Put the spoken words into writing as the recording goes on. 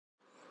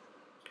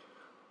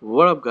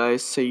What up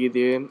guys, Sayed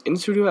here. In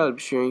this video I'll be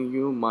showing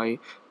you my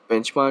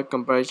benchmark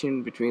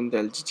comparison between the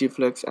LG G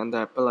Flex and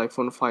the Apple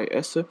iPhone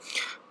 5s.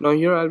 Now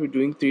here I'll be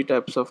doing three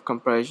types of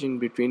comparison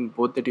between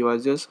both the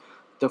devices.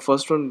 The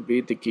first one will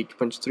be the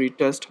Geekbench 3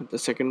 test, the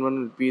second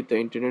one will be the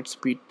internet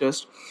speed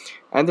test,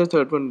 and the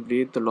third one will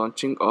be the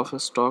launching of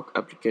stock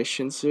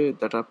applications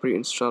that are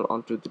pre-installed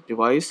onto the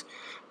device.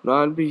 Now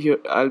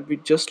I'll be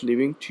just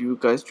leaving to you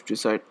guys to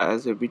decide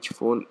as which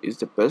phone is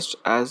the best,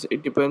 as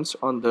it depends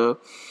on the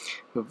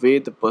way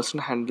the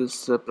person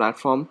handles the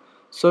platform.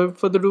 So without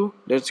further ado,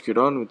 let's get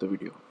on with the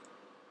video.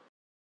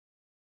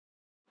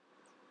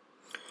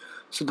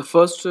 So the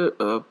first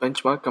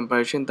benchmark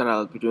comparison that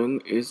I'll be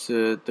doing is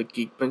the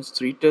Geekbench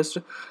 3 test.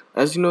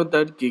 As you know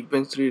that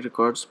Geekbench 3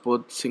 records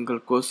both single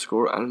core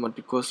score and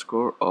multi-core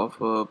score of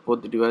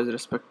both the devices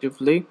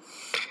respectively.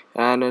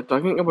 And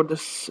talking about the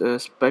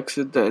specs,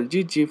 the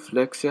LG G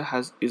Flex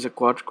is a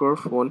quad-core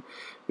phone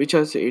which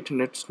has a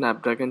 800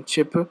 Snapdragon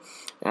chip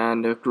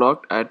and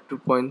clocked at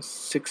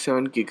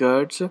 2.67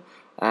 GHz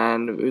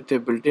and with a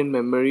built-in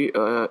memory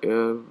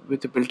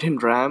with a built-in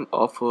RAM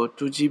of 2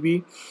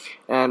 GB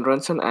and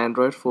runs on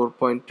Android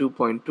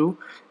 4.2.2,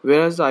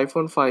 whereas the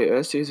iPhone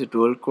 5s is a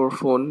dual-core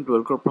phone.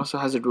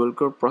 Has a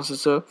dual-core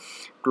processor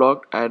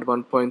clocked at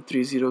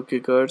 1.30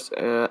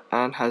 GHz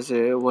and has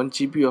a 1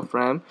 GB of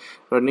RAM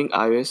running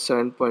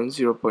iOS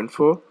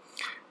 7.0.4.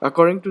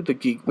 According to the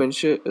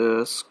Geekbench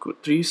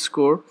 3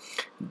 score,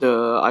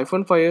 the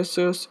iPhone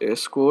 5s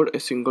scored a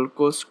single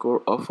core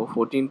score of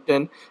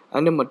 1410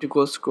 and a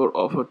multi-core score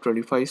of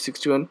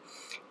 2561,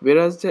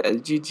 whereas the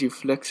LG G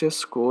Flex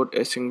scored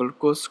a single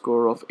core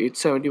score of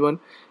 871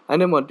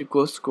 and a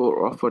multi-core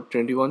score of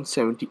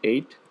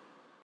 2178.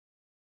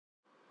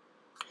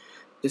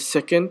 The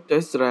second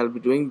test that I'll be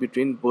doing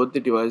between both the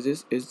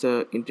devices is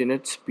the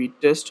internet speed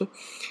test,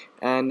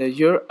 and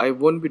here I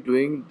won't be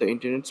doing the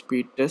internet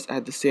speed test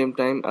at the same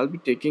time. I'll be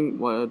taking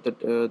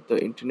the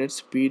internet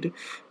speed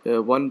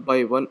one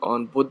by one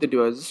on both the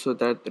devices so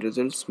that the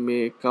results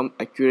may come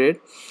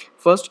accurate.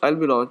 First I'll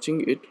be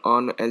launching it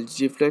on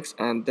LG Flex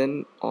and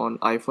then on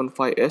iPhone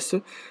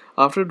 5s.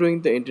 After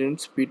doing the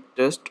internet speed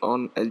test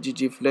on LG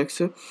G Flex,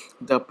 the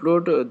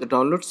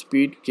download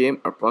speed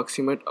came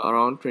approximate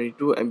around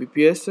 22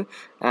 Mbps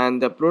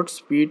and the upload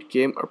speed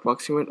came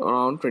approximate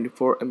around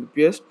 24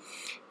 Mbps,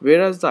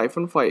 whereas the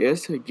iPhone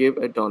 5s gave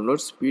a download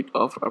speed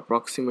of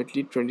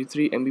approximately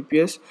 23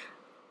 Mbps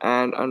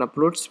and an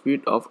upload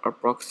speed of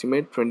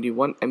approximate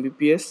 21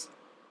 Mbps.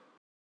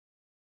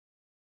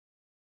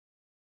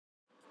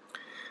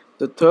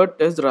 The third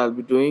test that I'll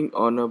be doing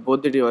on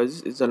both the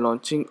devices is the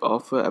launching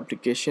of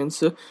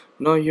applications.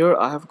 Now here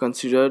I have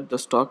considered the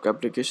stock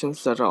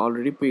applications that are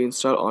already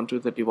pre-installed onto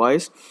the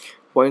device,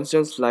 for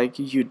instance like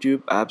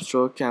YouTube, App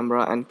Store,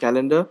 Camera and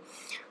Calendar.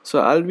 So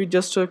I'll be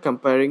just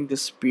comparing the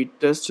speed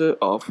test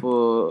of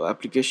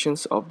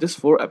applications of these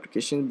four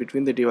applications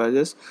between the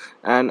devices,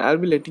 and I'll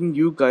be letting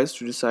you guys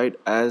to decide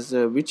as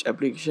which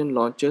application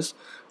launches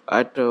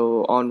at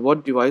on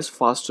what device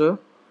faster.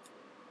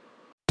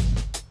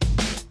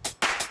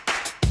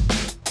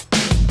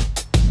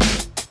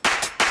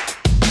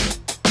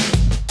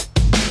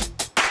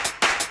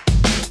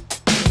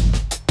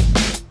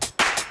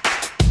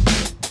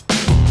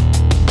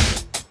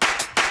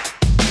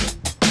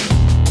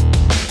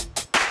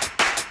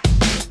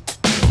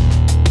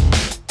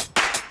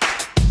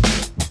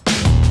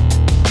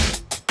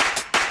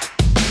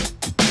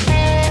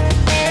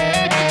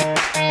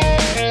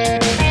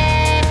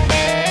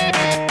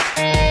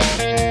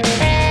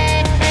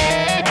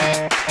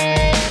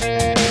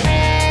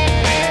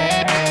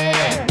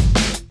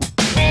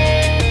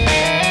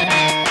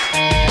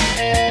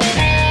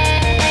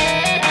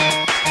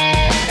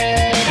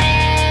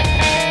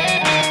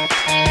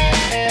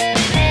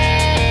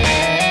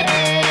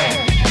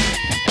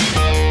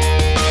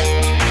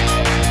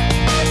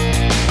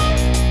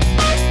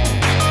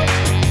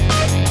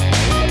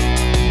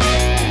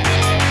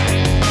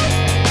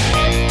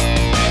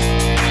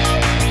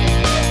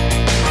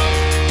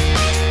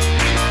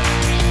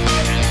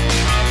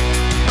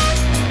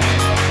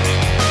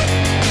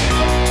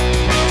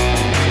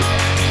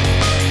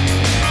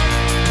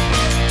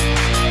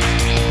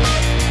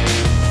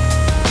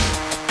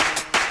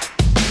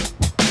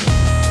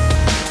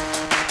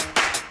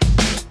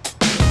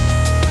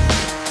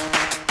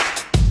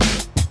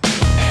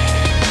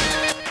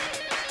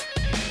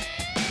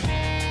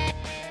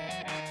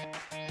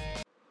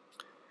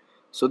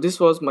 So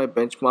this was my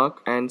benchmark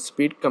and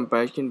speed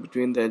comparison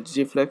between the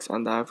LG Flex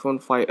and the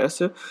iPhone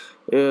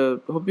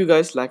 5s. Hope you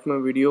guys like my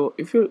video.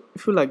 If you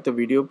like the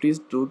video, please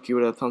do give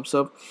it a thumbs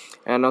up,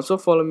 and also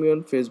follow me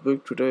on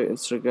Facebook, Twitter,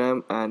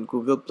 Instagram and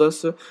Google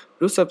Plus.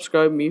 Do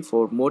subscribe me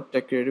for more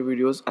tech related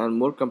videos and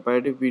more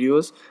comparative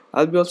videos.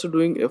 I'll be also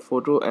doing a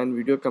photo and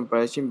video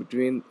comparison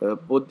between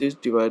both these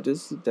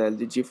devices, the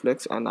LG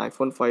Flex and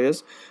iPhone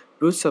 5s.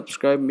 Do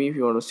subscribe me if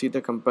you want to see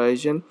the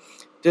comparison.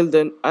 Till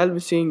then, I'll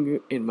be seeing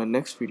you in my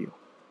next video.